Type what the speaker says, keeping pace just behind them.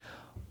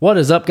What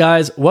is up,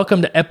 guys?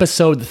 Welcome to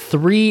episode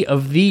 3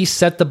 of the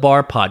Set the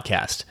Bar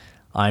podcast.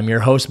 I'm your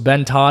host,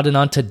 Ben Todd, and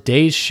on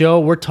today's show,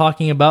 we're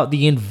talking about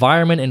the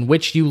environment in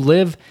which you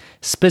live,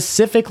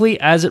 specifically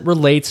as it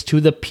relates to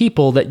the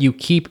people that you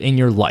keep in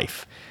your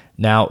life.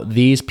 Now,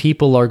 these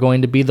people are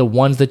going to be the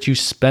ones that you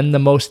spend the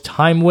most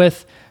time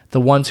with,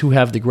 the ones who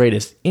have the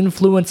greatest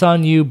influence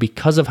on you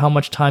because of how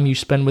much time you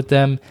spend with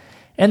them,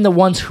 and the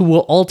ones who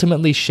will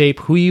ultimately shape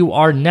who you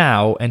are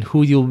now and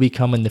who you'll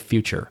become in the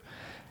future.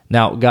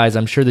 Now, guys,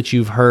 I'm sure that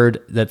you've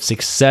heard that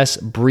success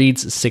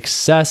breeds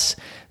success.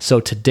 So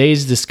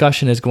today's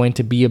discussion is going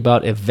to be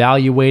about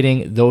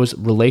evaluating those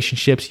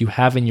relationships you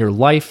have in your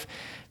life,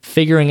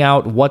 figuring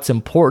out what's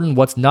important,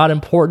 what's not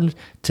important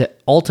to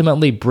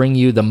ultimately bring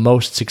you the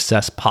most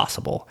success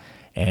possible.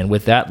 And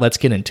with that, let's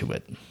get into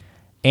it.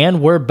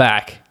 And we're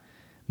back.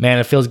 Man,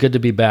 it feels good to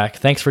be back.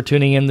 Thanks for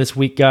tuning in this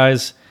week,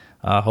 guys.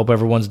 Hope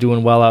everyone's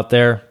doing well out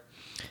there.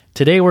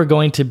 Today, we're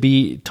going to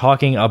be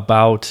talking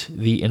about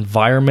the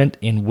environment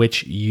in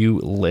which you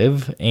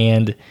live,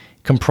 and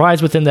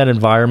comprised within that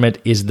environment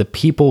is the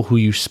people who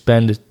you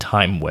spend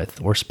time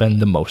with or spend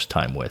the most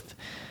time with.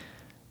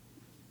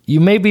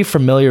 You may be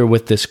familiar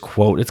with this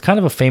quote. It's kind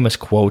of a famous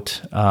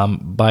quote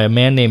by a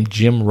man named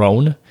Jim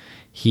Rohn.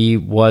 He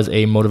was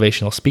a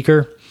motivational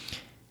speaker,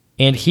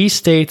 and he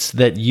states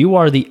that you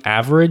are the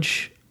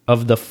average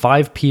of the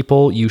 5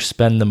 people you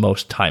spend the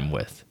most time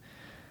with.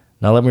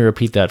 Now, let me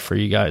repeat that for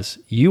you guys.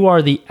 You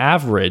are the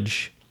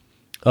average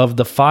of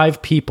the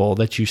 5 people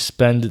that you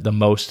spend the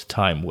most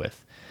time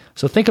with.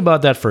 So think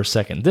about that for a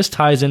second. This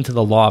ties into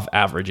the law of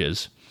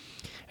averages.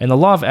 And the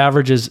law of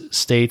averages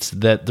states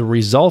that the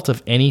result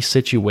of any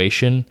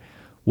situation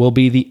will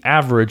be the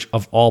average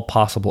of all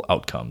possible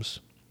outcomes.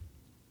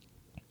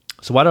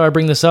 So why do I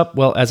bring this up?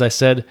 Well, as I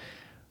said,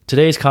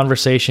 today's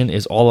conversation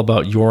is all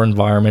about your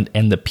environment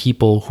and the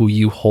people who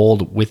you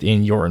hold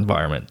within your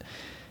environment.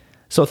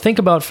 So think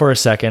about for a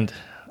second,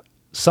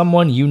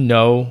 someone you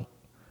know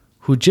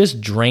who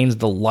just drains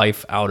the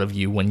life out of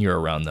you when you're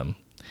around them.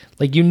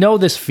 Like, you know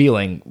this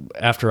feeling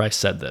after I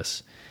said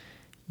this.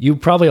 You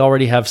probably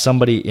already have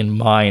somebody in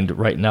mind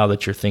right now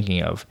that you're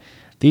thinking of.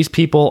 These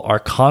people are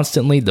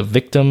constantly the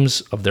victims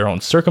of their own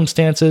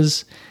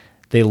circumstances.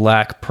 They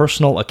lack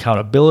personal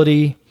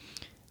accountability.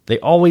 They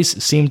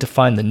always seem to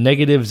find the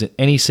negatives in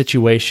any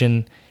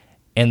situation,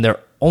 and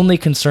they're only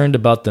concerned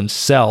about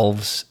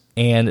themselves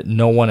and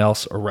no one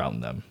else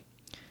around them.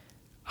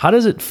 How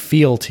does it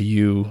feel to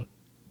you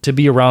to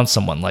be around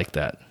someone like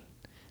that?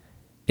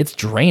 It's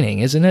draining,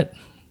 isn't it?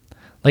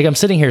 Like, I'm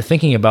sitting here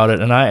thinking about it,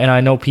 and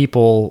I know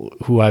people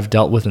who I've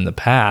dealt with in the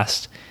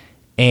past,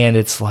 and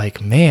it's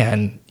like,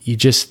 man,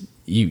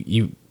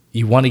 you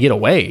want to get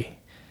away.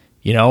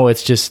 You know,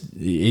 it's just,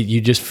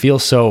 you just feel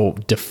so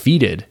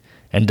defeated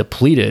and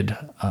depleted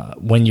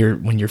when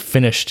you're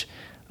finished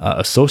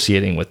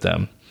associating with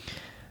them.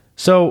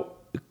 So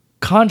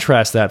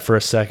contrast that for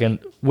a second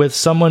with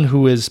someone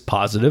who is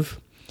positive,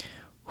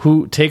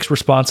 who takes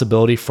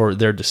responsibility for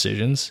their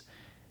decisions,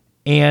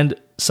 and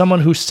someone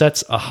who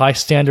sets a high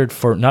standard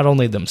for not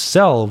only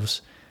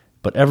themselves,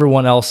 but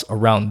everyone else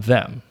around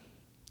them.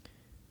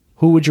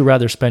 Who would you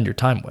rather spend your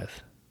time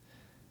with?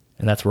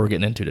 And that's what we're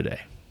getting into today.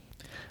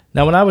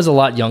 Now, when I was a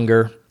lot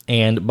younger,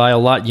 and by a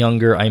lot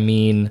younger, I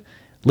mean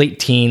late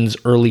teens,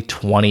 early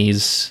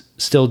 20s,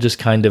 still just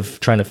kind of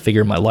trying to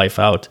figure my life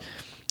out,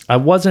 I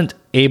wasn't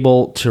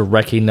able to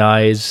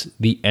recognize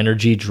the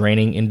energy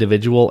draining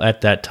individual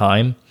at that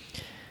time.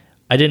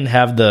 I didn't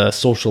have the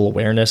social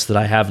awareness that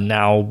I have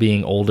now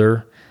being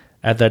older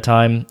at that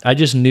time. I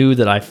just knew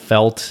that I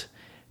felt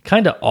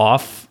kind of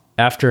off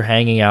after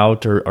hanging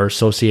out or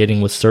associating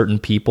with certain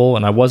people,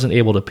 and I wasn't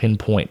able to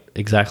pinpoint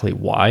exactly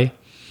why.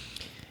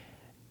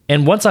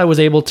 And once I was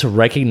able to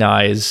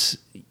recognize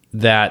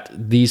that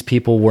these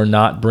people were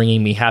not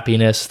bringing me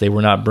happiness, they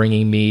were not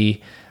bringing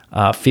me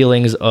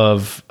feelings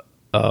of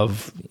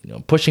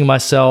pushing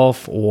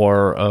myself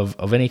or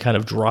of any kind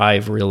of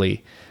drive,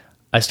 really,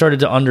 I started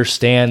to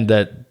understand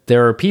that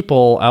there are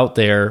people out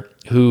there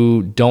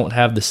who don't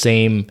have the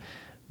same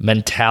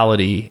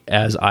mentality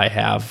as I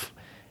have.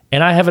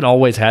 And I haven't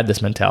always had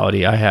this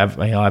mentality.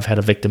 I've had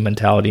a victim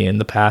mentality in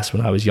the past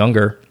when I was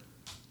younger.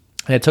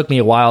 And it took me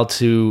a while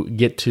to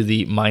get to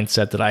the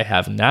mindset that I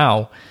have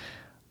now.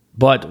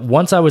 But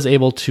once I was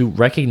able to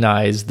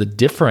recognize the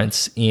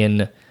difference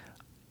in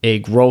a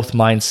growth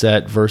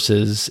mindset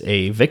versus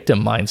a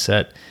victim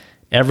mindset,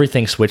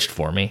 everything switched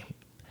for me.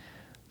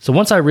 So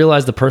once I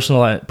realized the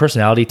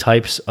personality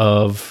types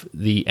of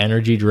the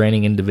energy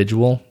draining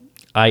individual,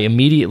 I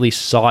immediately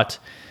sought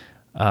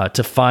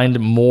to find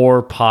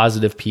more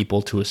positive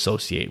people to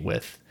associate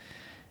with.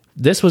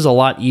 This was a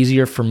lot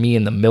easier for me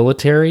in the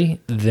military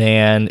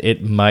than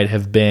it might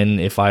have been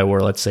if I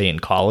were, let's say, in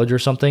college or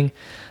something.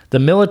 The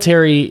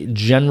military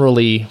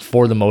generally,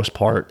 for the most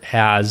part,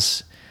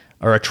 has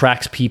or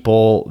attracts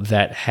people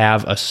that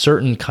have a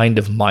certain kind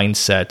of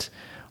mindset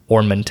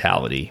or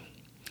mentality.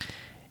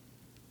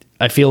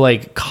 I feel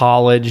like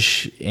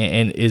college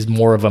is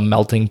more of a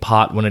melting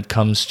pot when it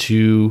comes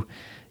to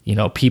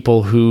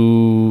people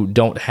who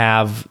don't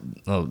have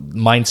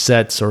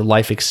mindsets or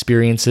life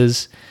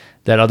experiences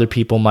that other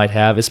people might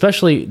have.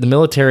 Especially the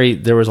military,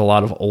 there was a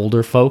lot of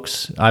older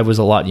folks. I was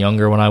a lot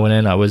younger when I went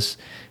in. I was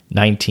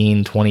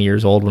 19, 20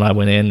 years old when I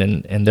went in,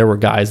 and there were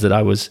guys that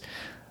I was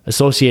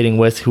associating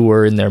with who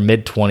were in their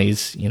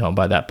mid-20s,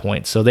 by that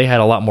point. So they had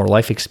a lot more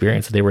life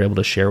experience that they were able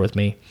to share with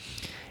me.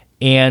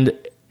 And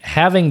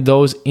having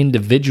those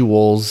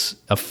individuals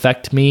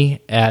affect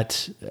me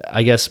at,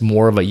 I guess,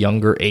 more of a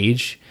younger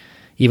age,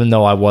 even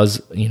though I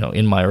was,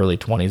 in my early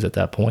 20s at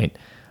that point,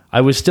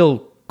 I was still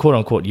quote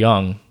unquote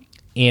young.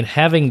 And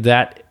having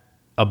that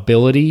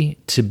ability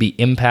to be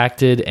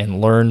impacted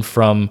and learn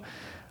from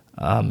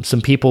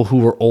some people who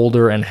were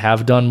older and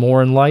have done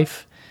more in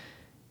life,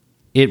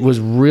 it was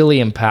really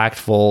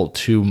impactful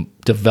to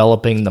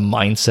developing the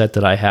mindset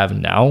that I have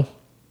now.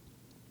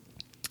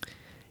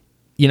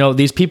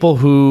 These people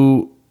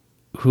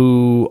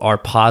who are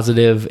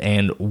positive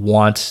and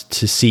want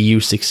to see you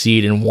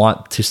succeed and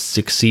want to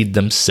succeed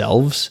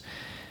themselves,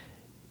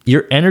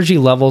 your energy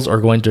levels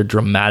are going to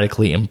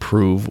dramatically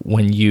improve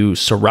when you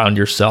surround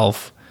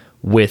yourself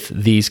with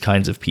these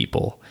kinds of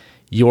people.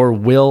 Your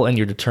will and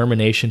your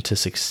determination to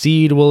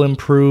succeed will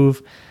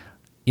improve.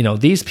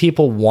 These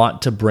people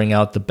want to bring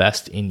out the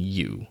best in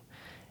you.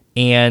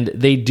 And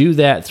they do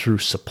that through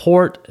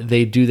support.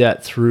 They do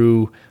that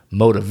through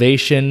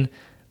motivation,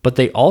 but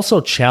they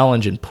also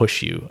challenge and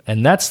push you.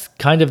 And that's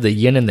kind of the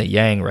yin and the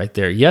yang right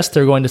there. Yes,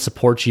 they're going to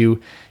support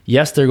you.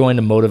 Yes, they're going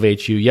to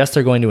motivate you. Yes,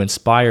 they're going to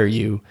inspire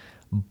you.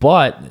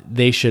 But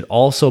they should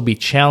also be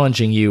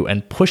challenging you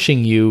and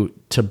pushing you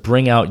to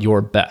bring out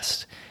your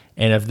best.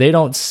 And if they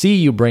don't see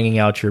you bringing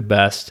out your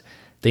best,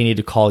 they need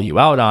to call you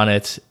out on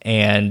it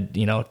and,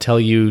 tell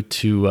you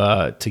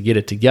to get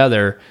it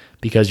together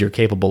because you're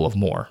capable of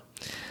more.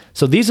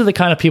 So these are the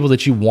kind of people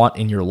that you want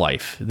in your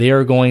life. They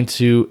are going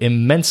to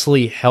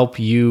immensely help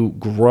you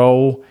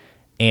grow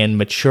and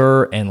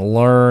mature and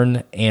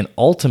learn, and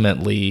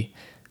ultimately,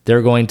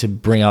 they're going to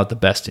bring out the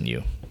best in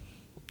you.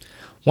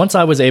 Once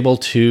I was able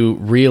to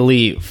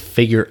really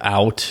figure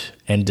out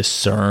and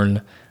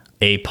discern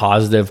a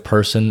positive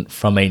person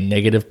from a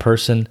negative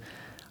person,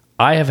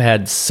 I have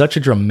had such a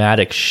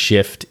dramatic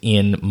shift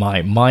in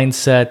my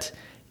mindset,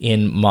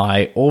 in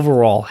my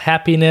overall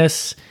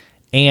happiness,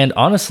 and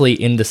honestly,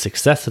 in the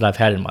success that I've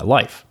had in my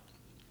life.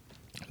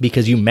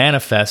 Because you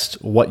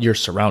manifest what you're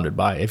surrounded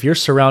by. If you're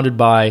surrounded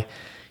by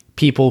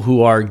people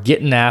who are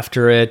getting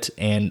after it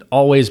and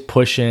always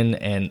pushing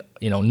and,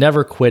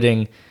 never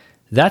quitting,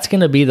 that's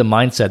going to be the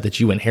mindset that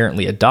you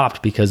inherently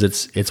adopt because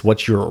it's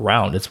what you're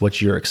around. It's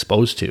what you're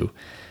exposed to.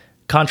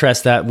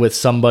 Contrast that with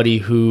somebody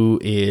who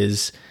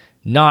is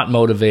not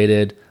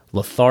motivated,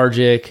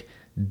 lethargic,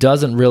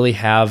 doesn't really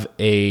have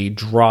a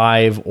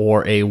drive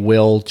or a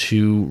will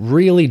to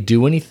really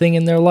do anything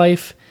in their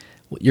life.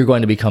 You're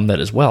going to become that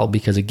as well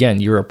because,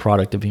 again, you're a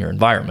product of your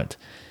environment.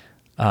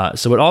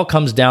 So it all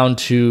comes down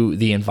to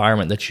the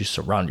environment that you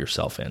surround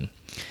yourself in.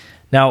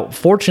 Now,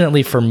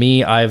 fortunately for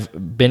me,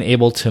 I've been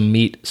able to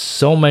meet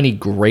so many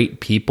great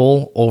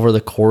people over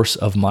the course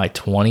of my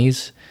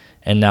 20s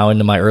and now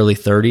into my early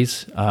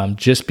 30s,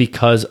 just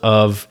because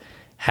of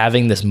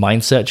having this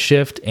mindset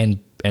shift and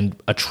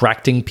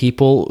attracting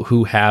people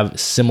who have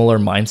similar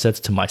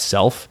mindsets to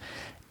myself.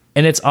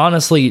 And it's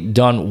honestly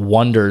done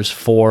wonders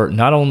for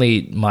not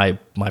only my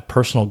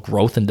personal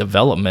growth and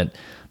development,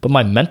 but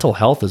my mental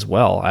health as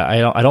well.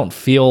 I don't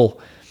feel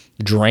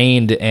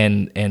drained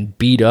and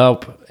beat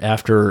up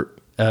after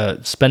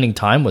spending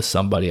time with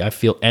somebody. I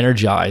feel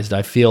energized.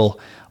 I feel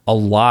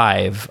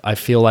alive. I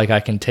feel like I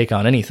can take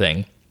on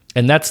anything.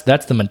 And that's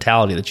the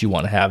mentality that you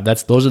want to have.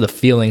 Those are the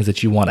feelings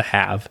that you want to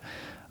have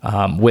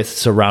with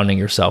surrounding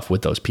yourself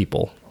with those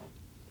people.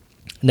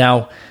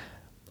 Now,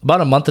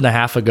 about a month and a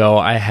half ago,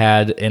 I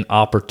had an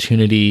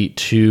opportunity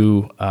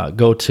to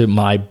go to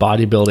my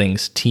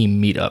bodybuilding's team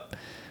meetup.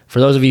 For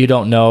those of you who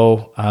don't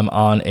know, I'm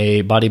on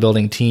a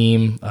bodybuilding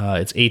team.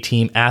 It's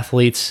A-Team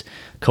Athletes,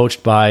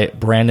 coached by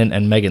Brandon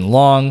and Megan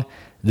Long.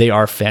 They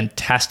are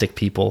fantastic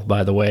people,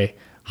 by the way.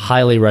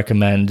 Highly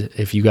recommend,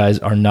 if you guys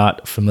are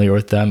not familiar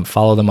with them,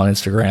 follow them on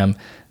Instagram.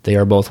 They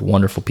are both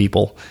wonderful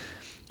people.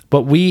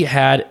 But we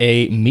had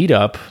a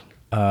meetup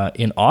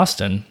in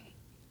Austin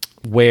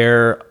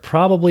where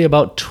probably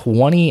about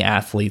 20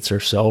 athletes or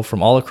so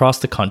from all across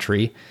the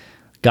country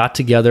got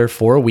together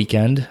for a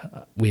weekend.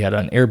 We had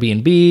an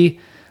Airbnb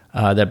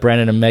that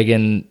Brandon and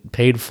Megan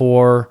paid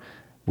for.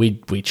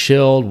 We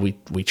chilled,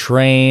 we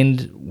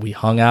trained, we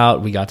hung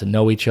out, we got to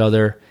know each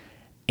other.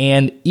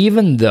 And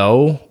even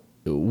though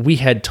we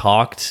had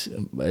talked,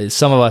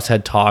 some of us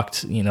had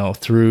talked,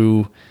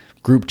 through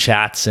group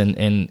chats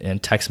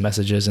and text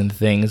messages and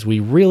things, we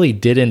really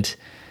didn't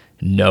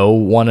know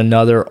one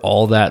another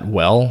all that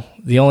well.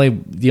 The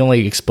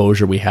only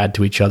exposure we had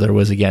to each other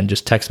was, again,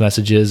 just text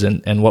messages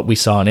and what we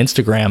saw on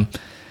Instagram.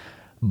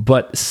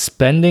 But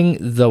spending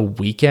the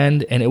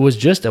weekend, and it was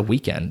just a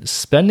weekend,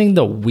 spending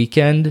the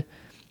weekend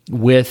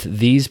with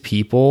these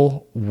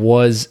people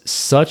was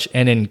such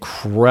an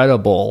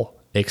incredible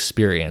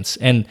experience.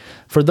 And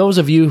for those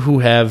of you who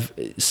have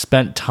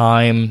spent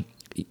time,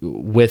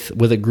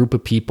 with a group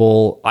of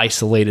people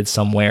isolated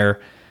somewhere,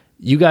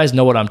 you guys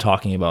know what I'm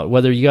talking about.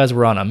 Whether you guys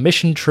were on a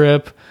mission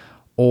trip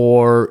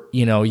or,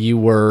 you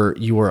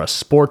were a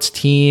sports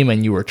team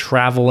and you were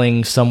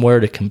traveling somewhere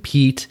to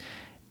compete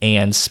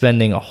and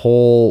spending a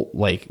whole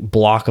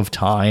block of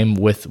time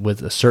with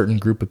a certain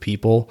group of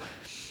people,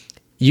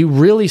 you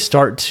really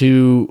start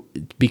to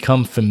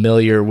become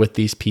familiar with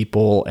these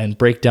people and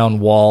break down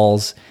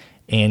walls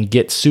and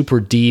get super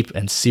deep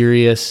and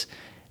serious.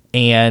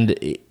 And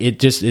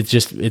it's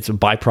a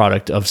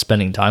byproduct of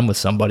spending time with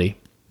somebody.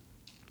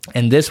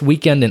 And this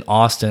weekend in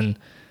Austin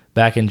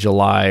back in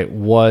July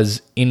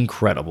was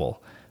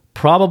incredible.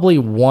 Probably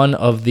one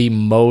of the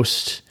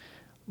most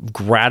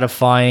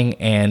gratifying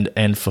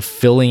and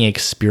fulfilling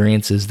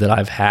experiences that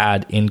I've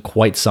had in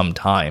quite some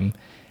time.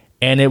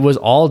 And it was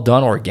all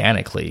done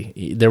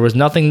organically. There was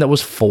nothing that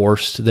was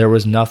forced. There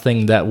was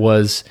nothing that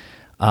was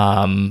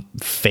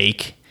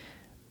fake.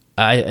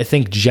 I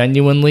think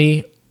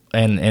genuinely,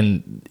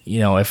 and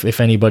if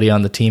anybody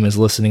on the team is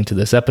listening to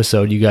this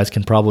episode, you guys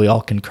can probably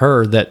all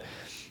concur that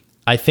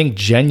I think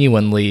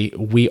genuinely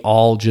we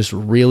all just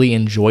really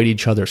enjoyed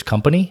each other's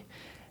company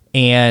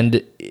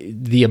and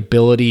the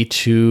ability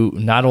to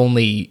not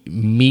only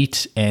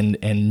meet and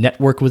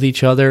network with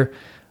each other,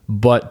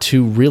 but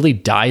to really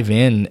dive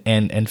in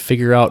and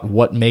figure out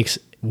what makes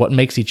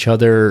each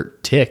other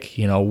tick.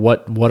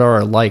 What are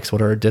our likes?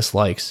 What are our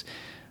dislikes?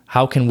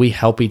 How can we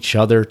help each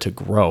other to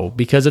grow?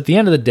 Because at the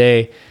end of the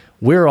day,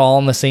 we're all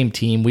on the same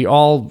team. We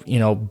all,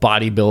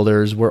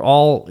 bodybuilders. We're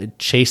all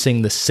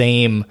chasing the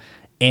same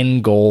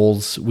end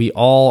goals. We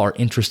all are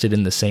interested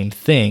in the same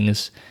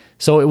things.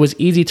 So it was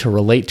easy to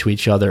relate to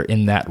each other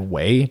in that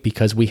way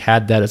because we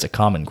had that as a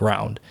common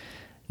ground.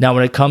 Now,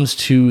 when it comes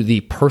to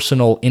the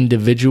personal,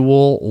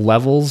 individual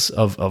levels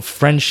of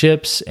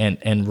friendships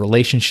and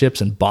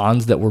relationships and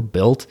bonds that were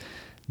built,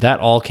 that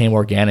all came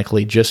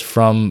organically just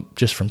from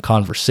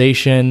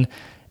conversation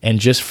and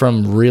just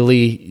from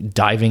really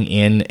diving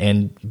in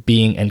and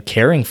being and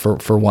caring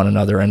for one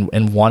another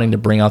and wanting to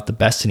bring out the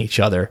best in each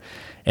other.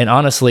 And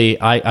honestly,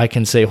 I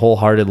can say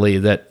wholeheartedly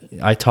that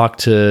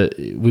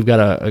we've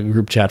got a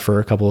group chat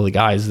for a couple of the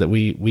guys that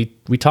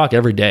we talk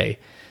every day.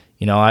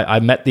 I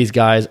met these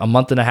guys a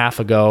month and a half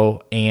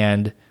ago,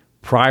 and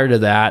prior to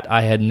that,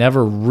 I had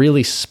never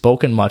really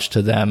spoken much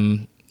to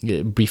them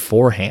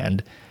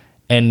beforehand.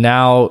 And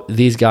now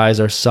these guys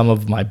are some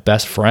of my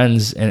best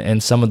friends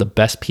and some of the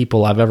best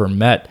people I've ever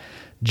met,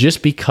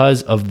 just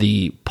because of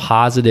the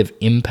positive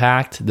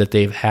impact that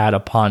they've had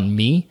upon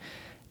me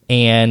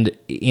and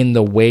in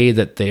the way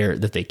that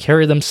they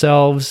carry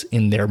themselves,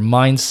 in their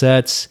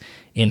mindsets,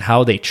 in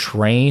how they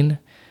train,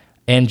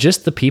 and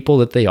just the people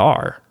that they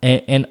are.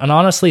 And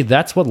honestly,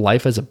 that's what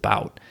life is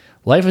about.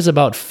 Life is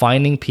about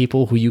finding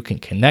people who you can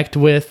connect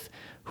with,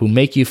 who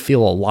make you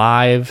feel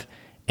alive,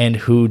 and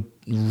who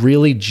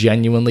really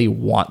genuinely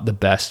want the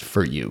best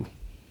for you.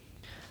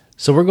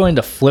 So we're going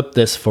to flip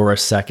this for a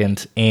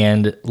second,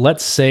 and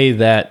let's say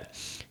that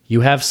you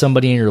have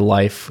somebody in your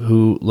life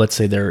who, let's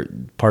say they're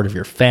part of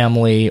your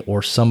family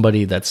or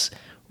somebody that's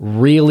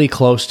really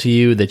close to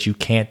you that you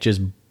can't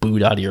just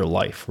boot out of your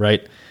life,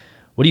 right?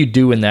 What do you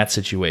do in that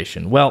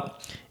situation? Well,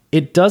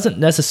 it doesn't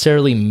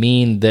necessarily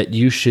mean that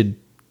you should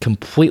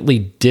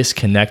completely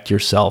disconnect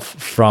yourself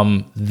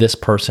from this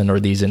person or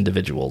these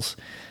individuals.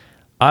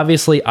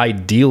 Obviously,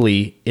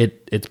 ideally,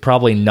 it's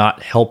probably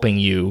not helping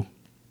you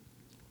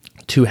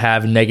to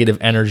have negative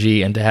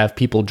energy and to have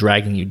people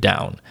dragging you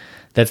down.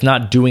 That's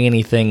not doing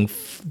anything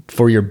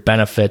for your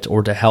benefit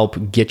or to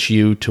help get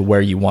you to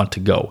where you want to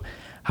go.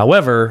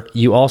 However,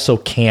 you also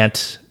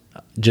can't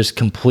just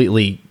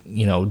completely,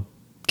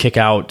 kick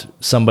out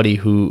somebody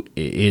who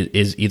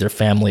is either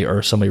family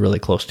or somebody really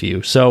close to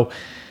you. So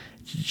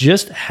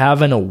just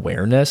have an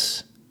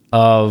awareness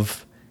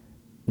of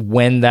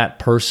when that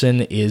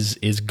person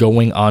is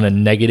going on a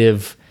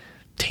negative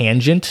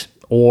tangent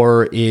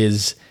or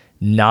is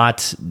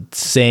not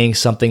saying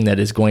something that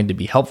is going to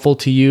be helpful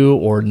to you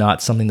or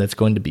not something that's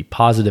going to be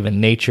positive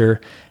in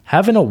nature.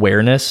 Have an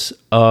awareness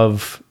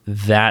of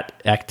that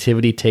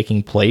activity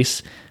taking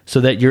place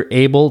so that you're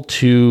able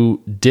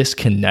to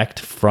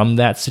disconnect from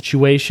that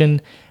situation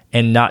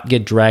and not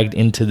get dragged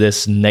into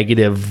this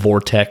negative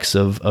vortex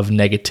of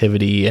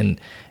negativity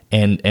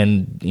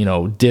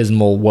and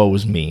dismal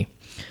woe's me,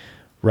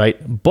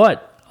 right?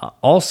 But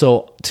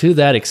also to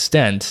that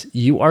extent,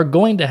 you are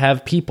going to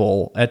have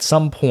people at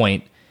some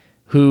point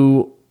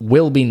who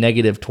will be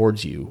negative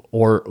towards you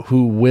or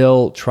who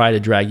will try to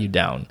drag you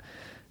down.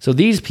 So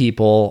these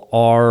people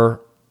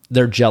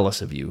they're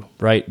jealous of you,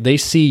 right? They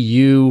see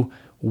you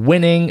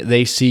winning.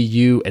 They see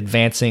you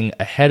advancing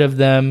ahead of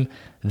them.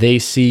 They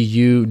see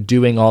you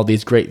doing all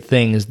these great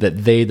things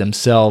that they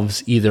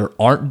themselves either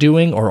aren't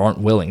doing or aren't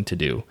willing to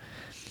do.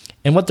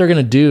 And what they're going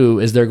to do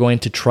is they're going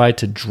to try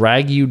to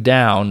drag you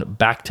down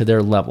back to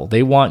their level.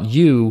 They want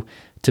you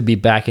to be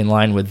back in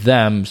line with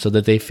them so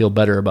that they feel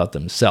better about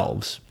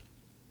themselves.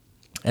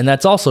 And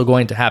that's also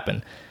going to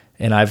happen.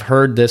 And I've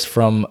heard this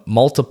from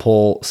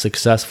multiple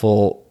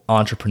successful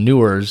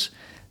entrepreneurs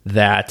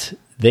that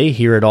they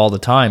hear it all the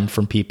time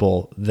from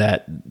people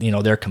that,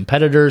 their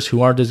competitors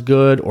who aren't as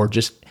good, or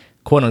just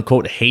quote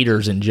unquote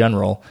haters in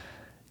general,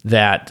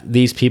 that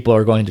these people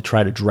are going to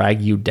try to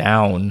drag you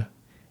down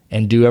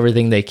and do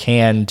everything they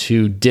can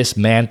to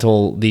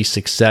dismantle the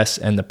success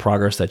and the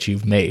progress that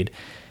you've made.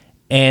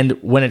 And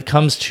when it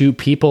comes to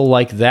people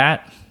like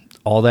that,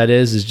 all that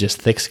is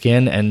just thick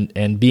skin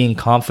and being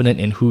confident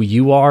in who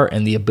you are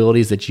and the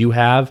abilities that you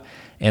have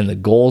and the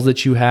goals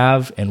that you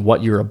have and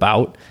what you're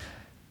about.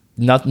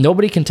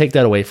 Nobody can take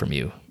that away from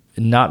you.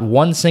 Not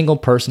one single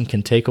person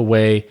can take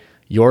away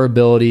your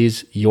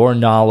abilities, your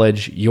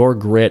knowledge, your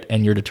grit,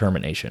 and your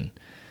determination.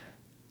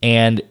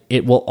 And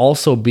it will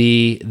also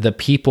be the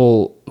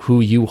people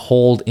who you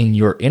hold in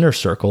your inner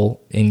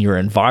circle, in your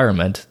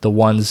environment, the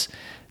ones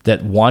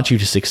that want you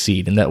to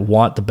succeed and that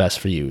want the best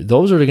for you.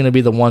 Those are going to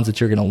be the ones that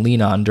you're going to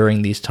lean on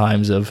during these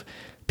times of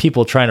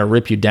people trying to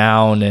rip you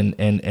down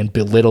and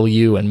belittle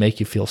you and make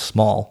you feel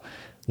small.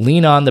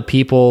 Lean on the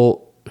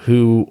people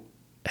who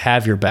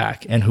have your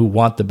back and who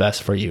want the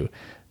best for you.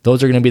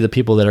 Those are going to be the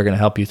people that are going to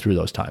help you through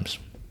those times.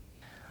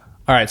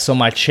 All right, so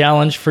my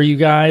challenge for you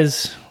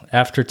guys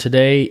after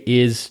today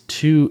is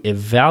to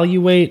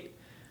evaluate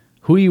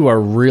who you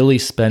are really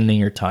spending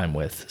your time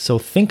with. So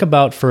think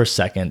about for a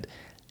second,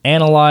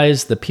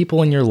 analyze the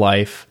people in your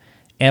life,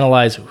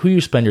 analyze who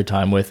you spend your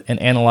time with, and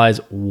analyze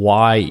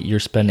why you're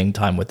spending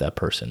time with that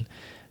person.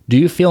 Do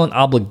you feel an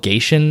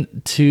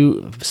obligation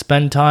to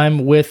spend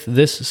time with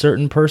this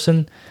certain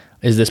person?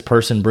 Is this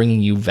person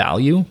bringing you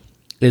value?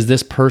 Is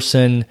this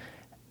person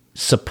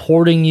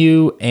supporting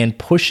you and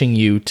pushing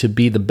you to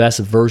be the best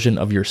version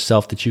of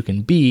yourself that you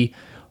can be?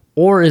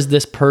 Or is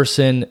this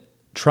person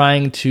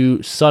trying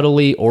to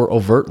subtly or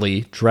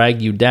overtly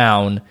drag you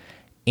down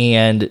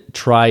and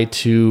try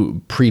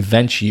to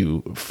prevent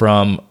you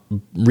from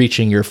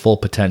reaching your full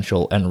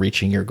potential and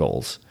reaching your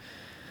goals?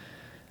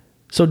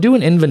 So do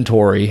an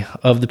inventory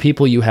of the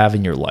people you have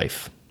in your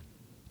life.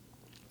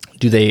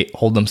 Do they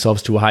hold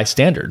themselves to a high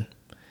standard?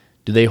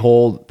 Do they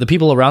hold the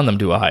people around them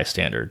to a high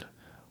standard?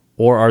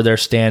 Or are their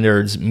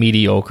standards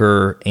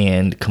mediocre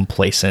and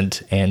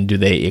complacent, and do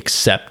they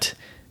accept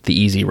the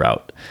easy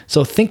route?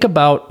 So think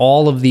about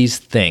all of these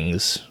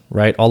things,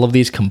 right? All of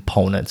these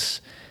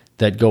components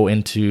that go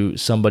into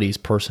somebody's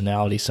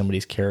personality,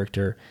 somebody's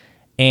character.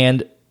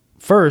 And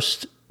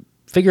first,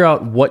 figure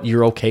out what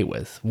you're okay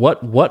with.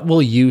 What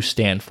will you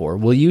stand for?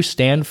 Will you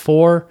stand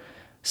for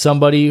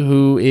somebody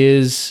who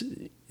is,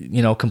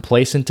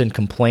 complacent and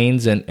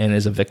complains and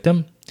is a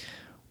victim?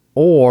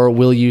 Or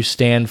will you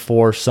stand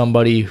for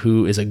somebody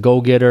who is a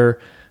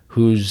go-getter,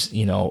 who's,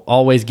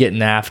 always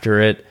getting after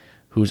it,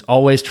 who's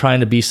always trying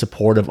to be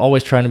supportive,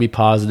 always trying to be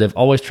positive,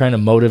 always trying to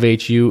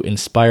motivate you,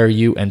 inspire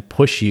you, and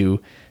push you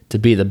to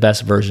be the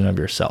best version of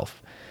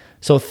yourself?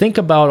 So think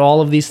about all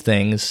of these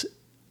things,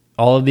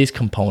 all of these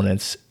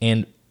components,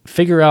 and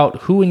figure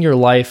out who in your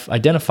life,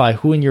 identify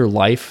who in your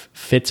life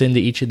fits into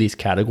each of these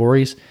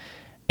categories,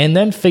 and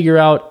then figure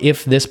out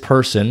if this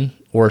person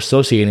or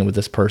associating with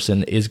this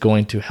person is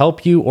going to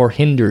help you or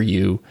hinder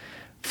you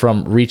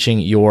from reaching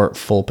your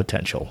full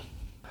potential.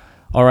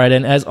 All right,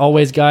 and as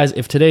always, guys,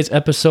 if today's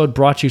episode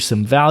brought you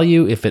some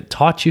value, if it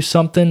taught you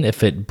something,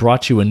 if it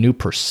brought you a new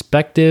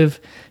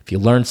perspective, if you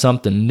learned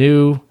something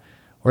new,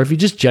 or if you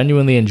just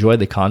genuinely enjoyed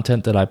the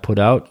content that I put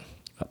out,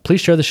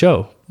 please share the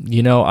show.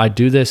 I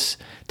do this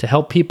to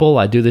help people.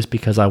 I do this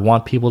because I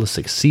want people to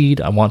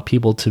succeed. I want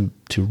people to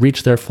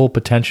reach their full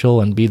potential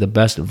and be the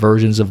best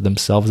versions of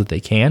themselves that they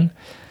can.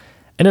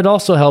 And it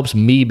also helps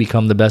me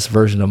become the best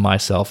version of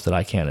myself that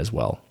I can as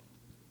well.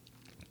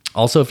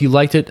 Also, if you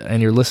liked it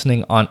and you're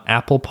listening on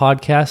Apple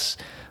Podcasts,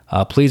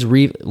 please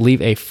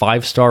leave a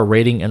 5-star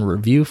rating and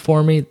review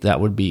for me. That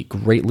would be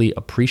greatly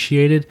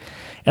appreciated.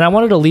 And I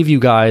wanted to leave you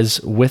guys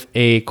with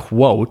a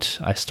quote.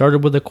 I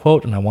started with a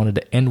quote and I wanted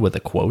to end with a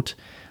quote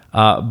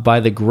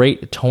by the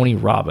great Tony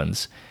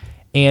Robbins.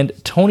 And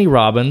Tony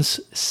Robbins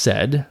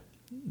said,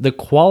 "The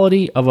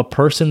quality of a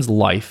person's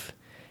life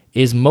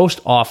is most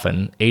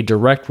often a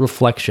direct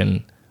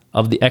reflection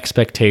of the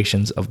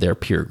expectations of their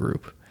peer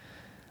group."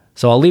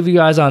 So I'll leave you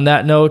guys on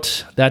that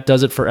note. That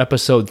does it for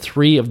episode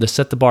 3 of the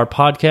Set the Bar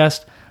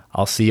podcast.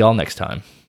 I'll see y'all next time.